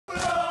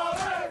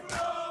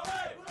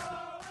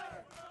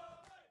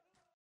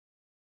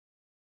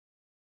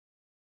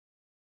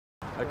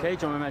Okay,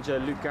 John Manager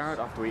Luke Garrard,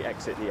 after we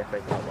exit the FA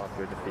Cup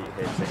after a defeat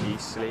here to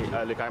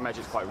Eastleigh. Luke, I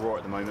imagine it's quite raw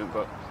at the moment,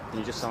 but can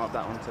you just sum up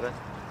that one today?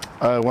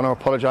 I want to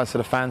apologise to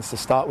the fans to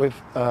start with.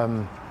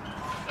 I'll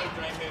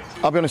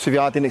be honest with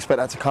you, I didn't expect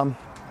that to come.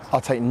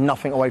 I'll take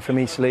nothing away from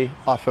Eastleigh.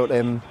 I felt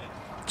them,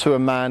 to a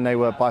man, they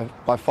were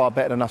by far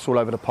better than us all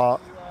over the park.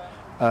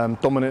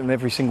 Dominant in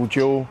every single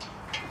duel.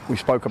 We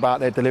spoke about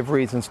their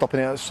deliveries and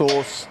stopping it at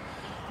source,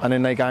 and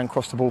then they go and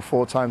cross the ball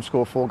 4 times,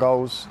 score 4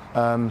 goals.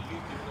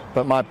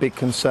 But my big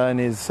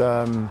concern is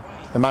the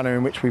manner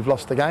in which we've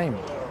lost the game.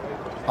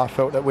 I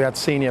felt that we had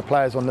senior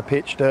players on the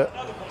pitch that,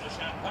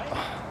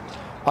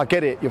 I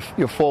get it, you're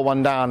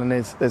 4-1 down and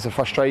there's a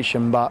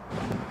frustration, but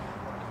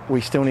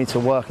we still need to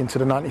work into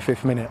the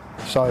 95th minute.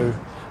 So,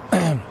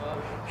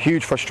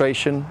 huge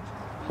frustration,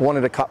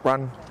 wanted a cup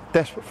run,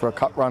 desperate for a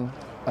cup run.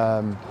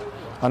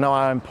 I know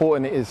how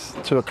important it is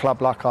to a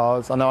club like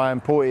ours. I know how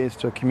important it is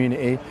to a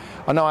community.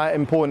 I know how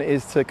important it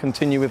is to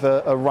continue with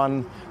a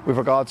run with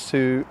regards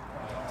to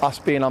us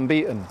being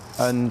unbeaten.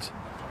 And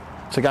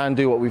to go and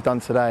do what we've done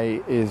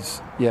today is,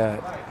 I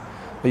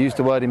use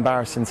the word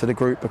embarrassing to the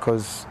group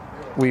because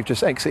we've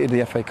just exited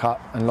the FA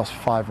Cup and lost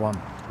 5-1.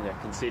 Yeah,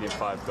 conceding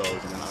 5 goals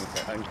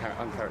in an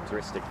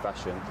uncharacteristic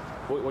fashion.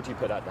 What do you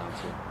put that down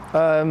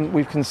to?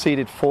 We've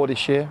conceded 4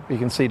 this year. We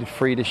conceded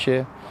 3 this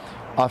year.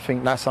 I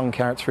think that's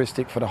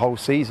uncharacteristic for the whole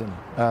season.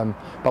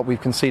 But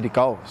we've conceded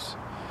goals.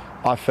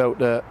 I felt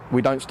that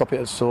we don't stop it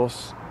at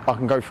source. I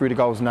can go through the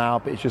goals now,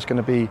 but it's just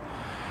going to be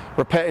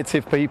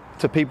repetitive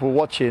to people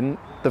watching.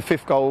 The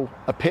 5th goal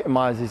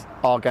epitomises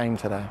our game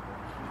today.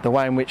 The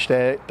way in which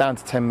they're down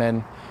to 10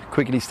 men,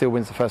 Quigley still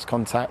wins the first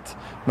contact.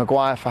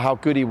 Maguire, for how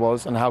good he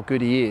was and how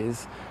good he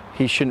is,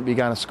 he shouldn't be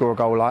going to score a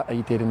goal like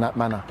he did in that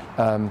manner.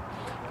 And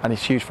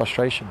it's huge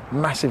frustration,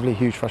 massively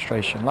huge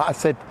frustration. Like I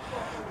said,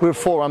 we were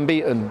 4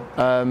 unbeaten.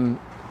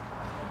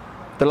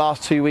 The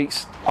last 2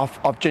 weeks,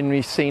 I've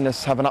genuinely seen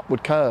us have an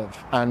upward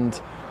curve,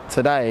 and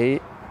today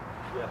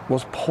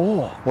was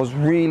poor, was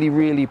really,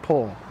 really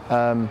poor.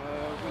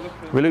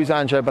 We lose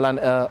Angelo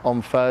Balanta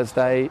on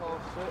Thursday.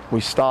 We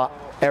start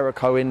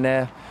Erico in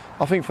there.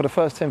 I think for the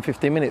first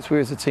 10-15 minutes, we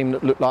were a team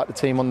that looked like the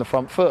team on the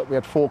front foot. We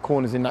had 4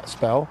 corners in that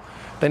spell.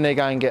 Then they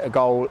go and get a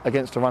goal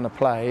against a run of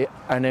play,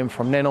 and then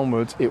from then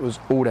onwards, it was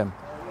all them.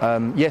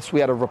 Yes, we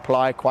had a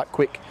reply quite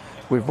quick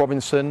with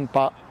Robinson,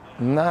 but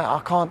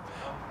I can't.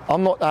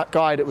 I'm not that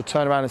guy that would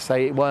turn around and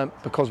say it weren't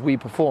because we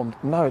performed.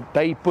 No,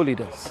 they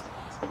bullied us.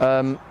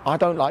 I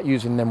don't like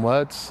using them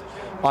words.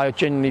 I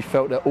genuinely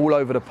felt that all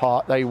over the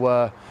park they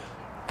were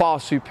far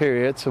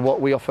superior to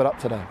what we offered up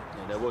today.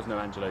 Yeah, there was no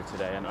Angelo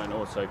today, and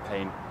also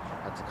Payne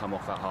had to come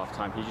off at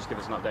half-time. Can you just give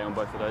us an update on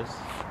both of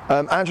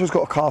those? Angelo's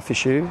got a calf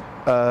issue,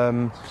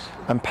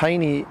 and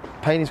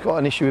Payne's got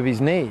an issue with his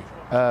knee.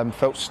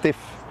 Felt stiff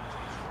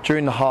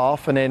during the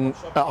half, and then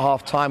at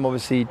half-time,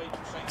 obviously,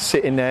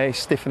 sitting there, he's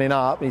stiffening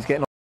up, and he's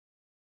getting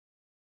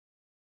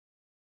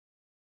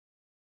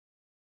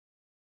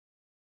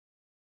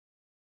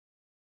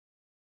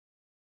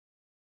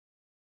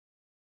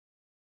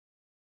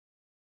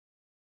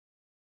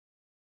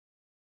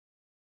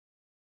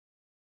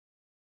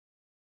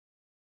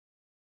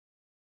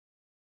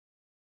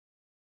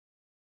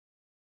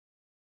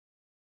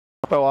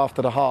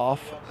after the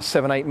half,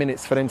 7-8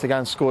 minutes for them to go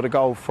and score the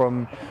goal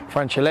from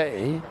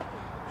Franchiletti.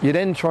 You're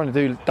then trying to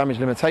do damage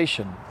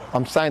limitation.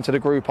 I'm saying to the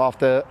group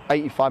after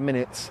 85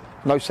 minutes,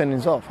 no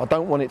sendings off. I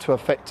don't want it to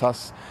affect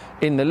us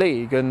in the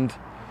league, and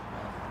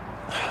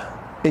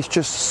it's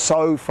just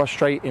so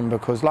frustrating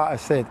because, like I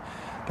said,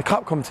 the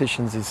cup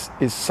competitions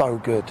is so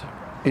good.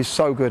 It's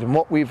so good, and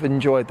what we've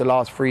enjoyed the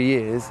last 3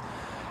 years,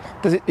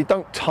 it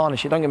don't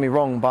tarnish it, don't get me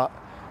wrong, but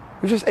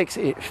we've just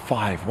exited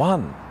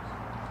 5-1.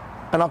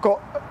 And I've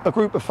got a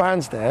group of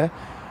fans there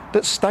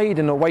that stayed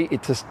and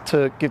waited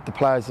to give the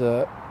players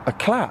a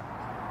clap.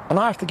 And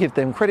I have to give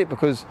them credit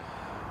because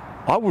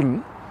I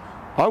wouldn't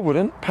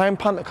pay and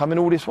punter coming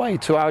all this way,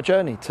 2-hour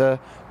journey to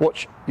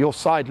watch your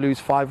side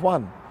lose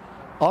 5-1.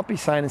 I'd be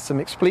saying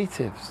some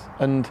expletives.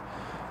 And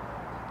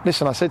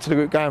listen, I said to the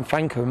group, go and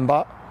thank them,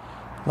 but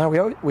no, we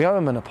owe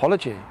them an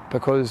apology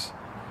because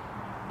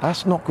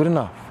that's not good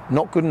enough.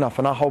 Not good enough,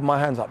 and I hold my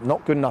hands up.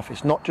 Not good enough.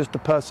 It's not just the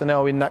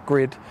personnel in that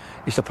grid,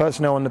 it's the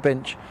personnel on the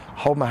bench. I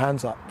hold my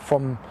hands up.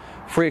 From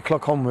 3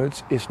 o'clock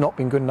onwards, it's not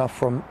been good enough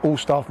from all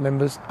staff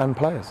members and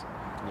players.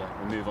 Yeah,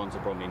 we'll move on to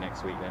Bromley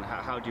next week then.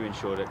 How do you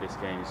ensure that this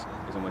game is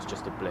almost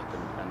just a blip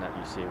and that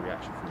you see a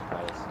reaction from the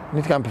players? We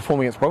need to go and perform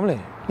against Bromley.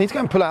 We need to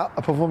go and pull out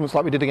a performance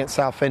like we did against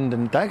Southend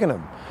and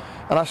Dagenham.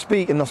 And I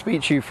speak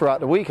to you throughout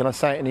the week, and I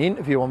say it in the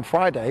interview on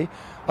Friday,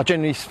 I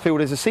generally feel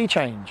there's a sea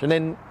change, and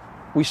then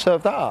we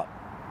serve that up.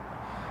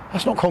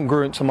 That's not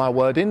congruent to my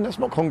wording. That's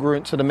not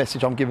congruent to the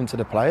message I'm giving to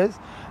the players.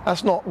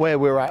 That's not where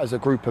we're at as a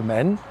group of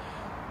men.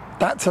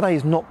 That today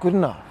is not good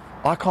enough.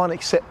 I can't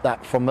accept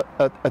that from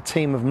a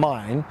team of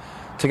mine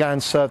to go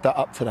and serve that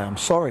up today. I'm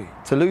sorry.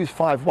 To lose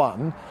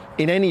 5-1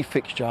 in any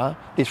fixture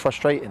is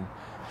frustrating.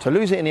 To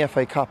lose it in the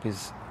FA Cup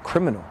is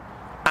criminal.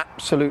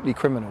 Absolutely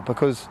criminal,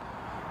 because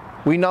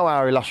we know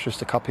how illustrious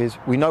the Cup is.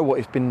 We know what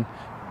it's been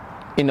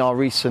in our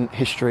recent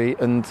history,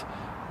 and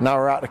Now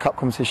we're out of the cup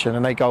competition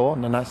and they go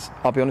on, and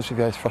I'll be honest with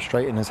you, it's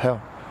frustrating as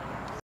hell.